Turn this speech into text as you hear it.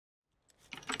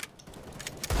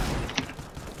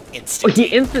Instant. he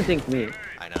instant-synced me.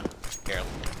 I know. Here,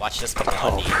 watch this.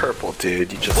 Oh, purple,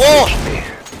 dude, you just Whoa! switched me.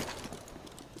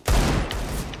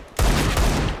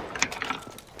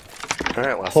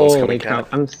 Alright, last one's Holy coming crap, out.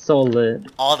 I'm so lit.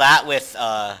 All that with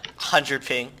 100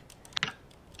 ping.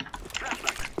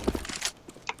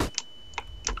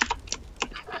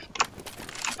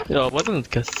 Yo, it wasn't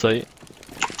guest site.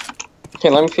 Okay,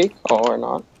 let me peek. Oh, or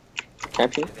not.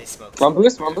 Can't peek. They smoke. Run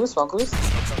boost, run boost, run boost.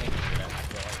 Smoke something.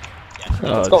 Yeah.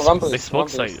 Let's go, run boost, They smoke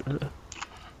run boost. site.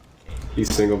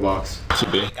 He's single box.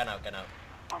 Should be. Gun out, gun out.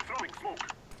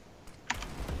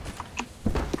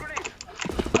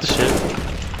 What the shit?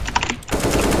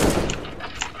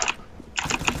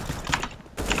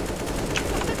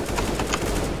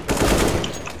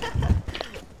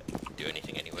 Do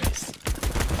anything anyways.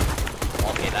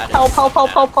 Okay, that is. Help, help, help,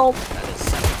 help, help. That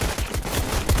is.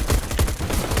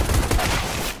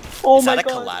 Oh Is my that a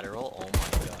god. collateral? Oh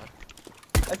my god.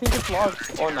 I think it's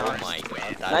locked. Or Oh not. my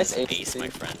god. That Nice is ace, ace, my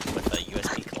dude. friend, with a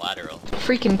USB collateral.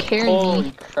 Freaking carrying Holy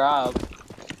me. crap.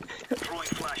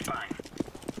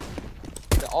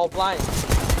 They're all blind.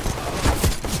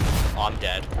 Oh, I'm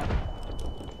dead.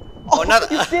 Oh, no!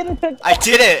 You didn't hit I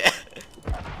did it!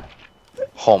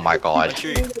 Oh my god.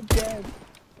 it again.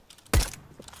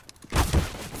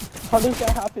 How does that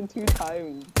happen 2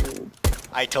 times, dude?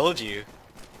 I told you.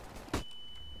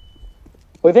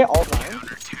 Were they all blind?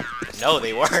 No,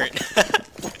 they weren't.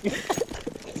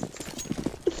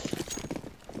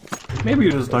 Maybe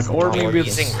you just like, or maybe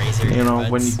Using it's, Razer you know,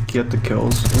 when you earbuds. get the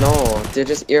kills. No, they're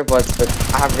just earbuds, but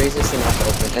I have Razer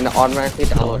Synapse open and it automatically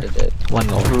downloaded it. One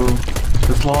more. True.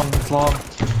 It's long, it's long.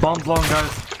 Bomb's long,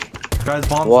 guys. Guys,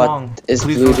 bomb's What long. is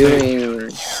Please Blue rotate. doing?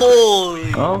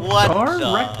 Holy, Oh, what or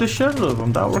the? wreck the shit out of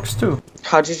them. That works too.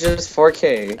 How'd you just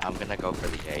 4K? I'm gonna go for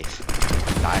the ace.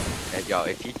 Yo,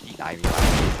 if you deny me,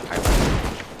 like,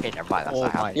 okay, never mind. That's Oh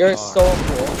not my happening. You're God. so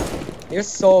cool. You're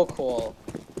so cool.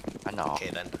 I know. Okay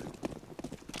then.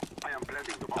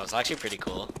 That was actually pretty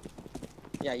cool.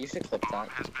 Yeah, you should clip that.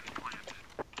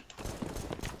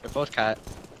 They're both cat.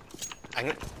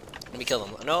 Let me kill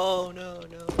him. No, no,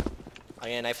 no. I'm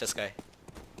gonna knife this guy.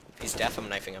 If he's deaf, I'm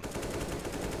knifing him.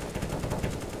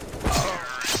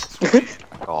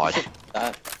 God.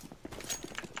 That.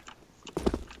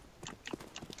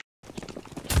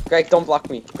 Greg, don't block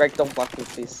me. Greg, don't block me,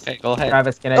 please. Okay, go ahead.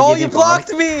 Travis, can I Oh, give you you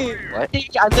blocked me! What?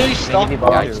 I literally stopped. Maybe Yeah,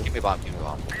 bomb. just give me bomb, give me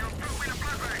bomb.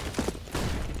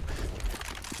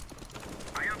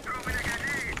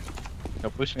 No,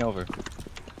 push me over.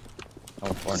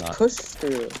 Oh, or not. Push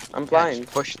through. I'm Yeah, blind.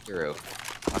 just push through.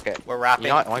 Okay. We're wrapping. You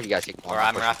know what? One of you guys take Or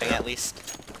I'm wrapping at least.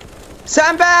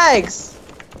 Sandbags!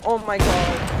 Oh my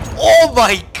god. Oh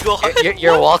my god!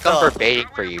 You're what welcome the- for baiting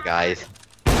for you guys.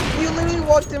 You literally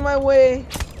walked in my way.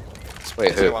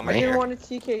 Wait, Is there who? one more I Me? didn't here? want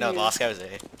to TK No, you. the last guy was A.